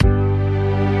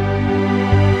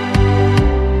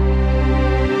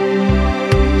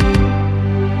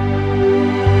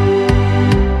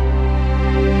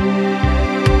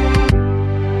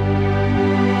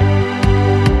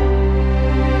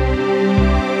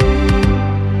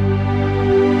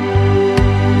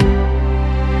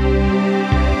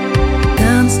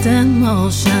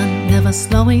never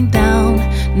slowing down,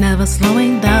 never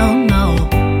slowing down, no.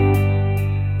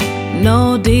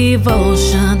 No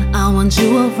devotion, I want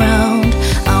you around,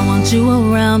 I want you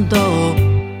around, though.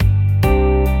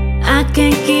 I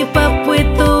can't keep up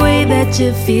with the way that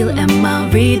you feel. Am I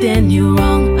reading you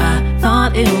wrong? I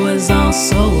thought it was all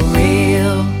so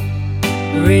real,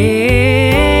 real.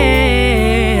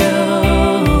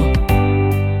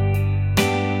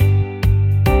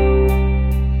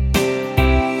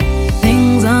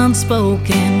 Things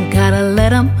unspoken, gotta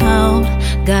let 'em out,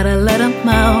 gotta let 'em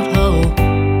out, oh.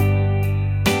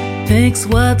 Fix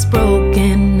what's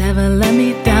broken, never let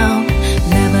me down,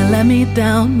 never let me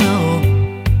down, no.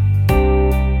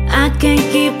 I can't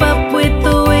keep up with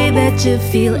the way that you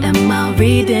feel. Am I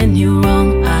reading you wrong?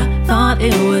 I thought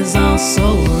it was all so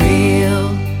real,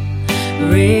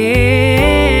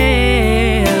 real,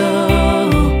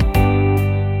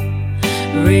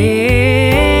 real.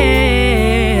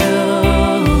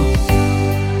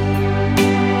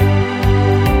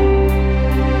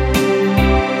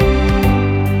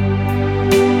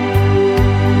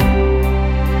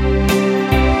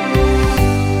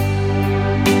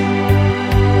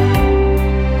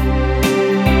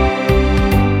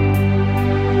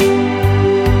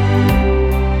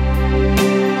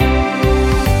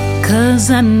 'Cause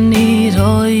I need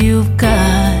all you've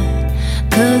got,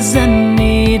 'cause I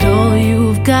need all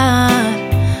you've got,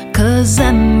 'cause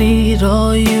I need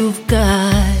all you've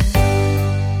got,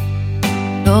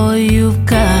 all you've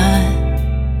got,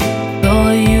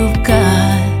 all you've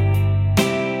got,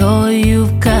 all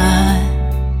you've got.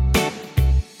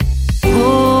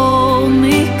 Hold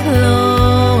me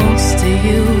close to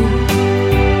you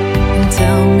and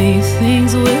tell me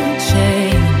things will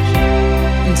change,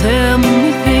 and tell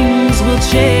me things will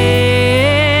change.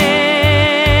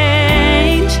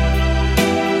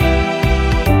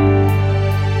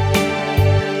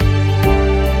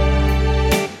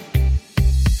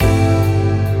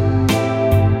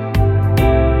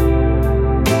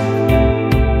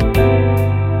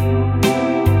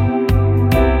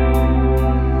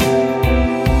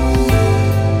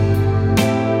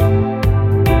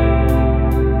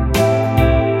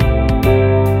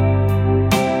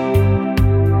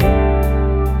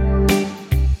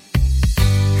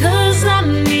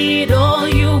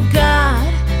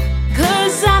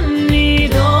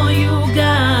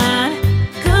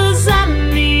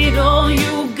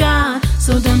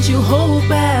 So don't you hold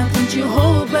back, don't you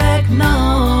hold back,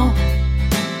 no.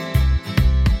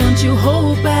 Don't you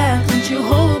hold back, don't you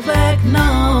hold back,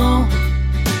 no.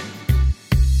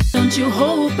 Don't you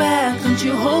hold back, don't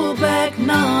you hold back,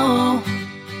 no.